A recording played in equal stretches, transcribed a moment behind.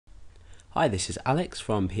Hi, this is Alex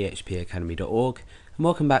from phpacademy.org and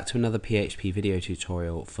welcome back to another PHP video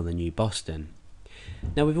tutorial for the new Boston.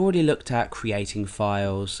 Now we've already looked at creating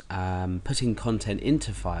files, putting content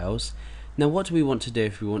into files. Now what do we want to do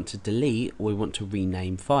if we want to delete or we want to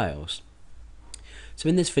rename files? So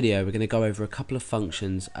in this video we're going to go over a couple of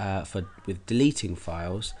functions with deleting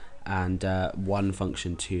files and one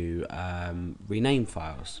function to rename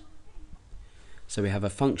files. So we have a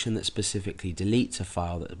function that specifically deletes a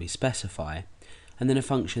file that we specify, and then a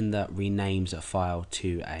function that renames a file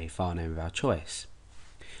to a file name of our choice.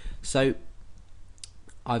 So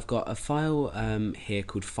I've got a file here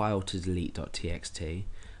called file-to-delete.txt,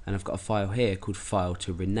 and I've got a file here called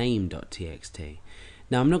file-to-rename.txt.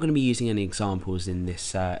 Now I'm not going to be using any examples in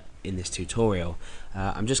this tutorial.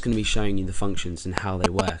 I'm just going to be showing you the functions and how they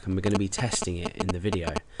work, and we're going to be testing it in the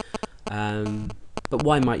video. But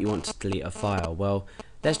why might you want to delete a file? Well,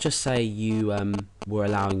 let's just say you were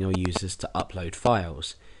allowing your users to upload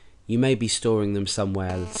files. You may be storing them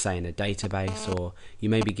somewhere, say in a database, or you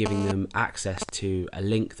may be giving them access to a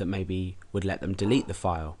link that maybe would let them delete the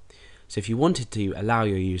file. So if you wanted to allow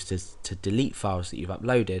your users to delete files that you've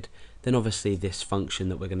uploaded, then obviously this function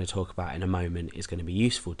that we're going to talk about in a moment is going to be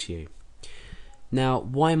useful to you. Now,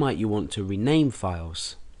 why might you want to rename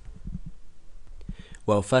files?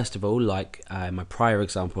 Well, first of all, like my prior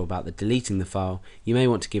example about the deleting the file, you may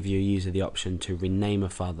want to give your user the option to rename a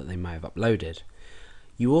file that they may have uploaded.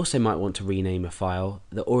 You also might want to rename a file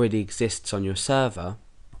that already exists on your server.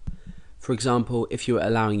 For example, if you were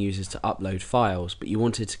allowing users to upload files but you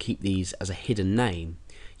wanted to keep these as a hidden name,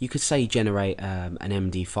 you could say generate an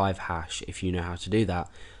MD5 hash if you know how to do that,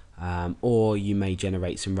 or you may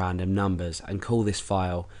generate some random numbers and call this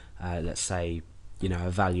file, let's say,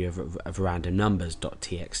 a value of random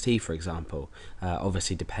numbers.txt, for example,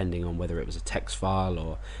 obviously depending on whether it was a text file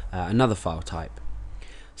or another file type.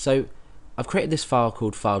 So I've created this file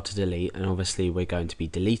called file-to-delete, and obviously we're going to be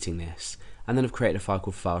deleting this, and then I've created a file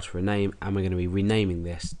called file-to-rename, and we're going to be renaming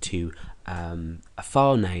this to a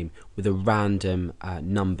file name with a random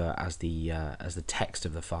number as the text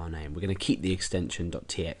of the file name. We're going to keep the extension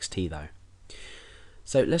 .txt though.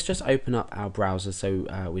 So let's just open up our browser so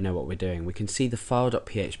we know what we're doing. We can see the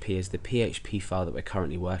file.php is the PHP file that we're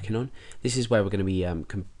currently working on. This is where we're going to be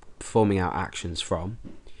performing our actions from.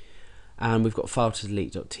 And we've got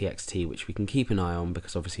file-to-delete.txt, which we can keep an eye on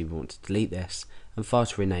because obviously we want to delete this, and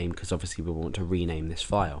file-to-rename because obviously we want to rename this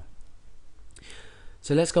file.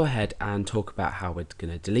 So let's go ahead and talk about how we're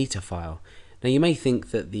going to delete a file. Now you may think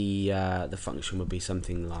that the function would be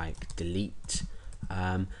something like delete,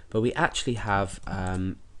 but we actually have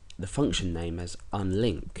the function name as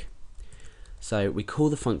unlink. So we call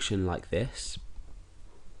the function like this.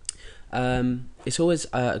 It's always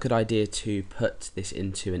a good idea to put this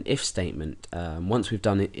into an if statement. Once we've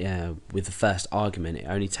done it with the first argument, it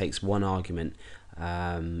only takes one argument.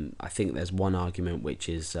 I think there's one argument which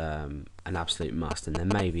is an absolute must, and there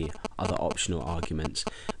may be other optional arguments,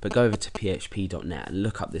 but go over to php.net and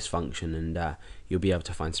look up this function, and you'll be able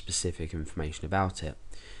to find specific information about it.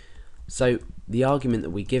 So the argument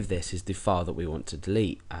that we give this is the file that we want to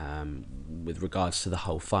delete with regards to the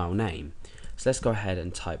whole file name. So let's go ahead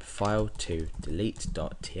and type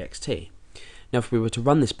file-to-delete.txt. Now if we were to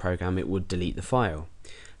run this program, it would delete the file.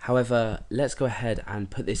 However, let's go ahead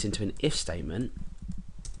and put this into an if statement,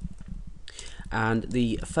 and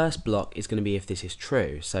the first block is going to be if this is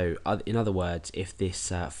true. So in other words, if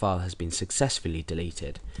this file has been successfully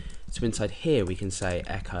deleted. So inside here we can say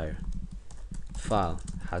echo file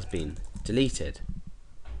has been deleted.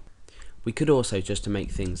 We could also, just to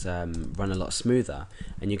make things run a lot smoother,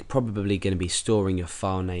 and you're probably going to be storing your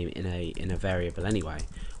file name in a variable anyway,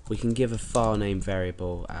 we can give a file name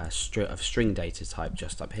variable of string data type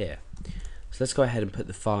just up here. So let's go ahead and put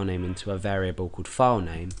the file name into a variable called file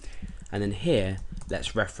name, and then here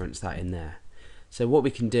let's reference that in there. So what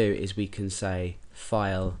we can do is we can say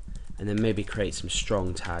file and then maybe create some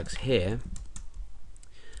strong tags here,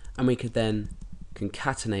 and we could then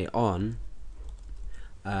concatenate on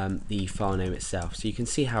the file name itself. So you can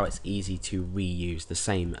see how it's easy to reuse the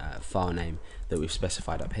same file name that we've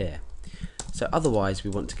specified up here. So otherwise we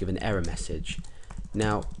want to give an error message.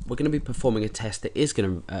 Now we're going to be performing a test that is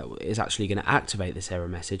actually going to activate this error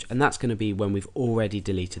message, and that's going to be when we've already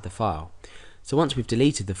deleted the file. So once we've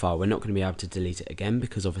deleted the file, we're not going to be able to delete it again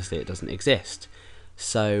because obviously it doesn't exist.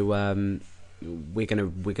 So we're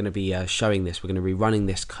going to be showing this. We're going to be running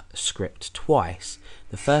this script twice.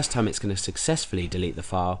 The first time it's going to successfully delete the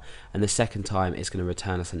file, and the second time it's going to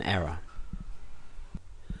return us an error.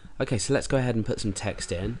 Okay, so let's go ahead and put some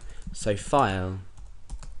text in. So file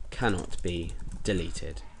cannot be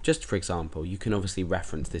deleted. just for example. You can obviously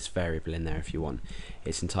reference this variable in there if you want.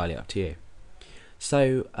 It's entirely up to you.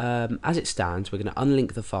 So as it stands, we're going to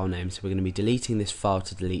unlink the file name, so we're going to be deleting this file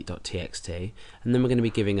to delete.txt, and then we're going to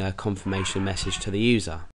be giving a confirmation message to the user.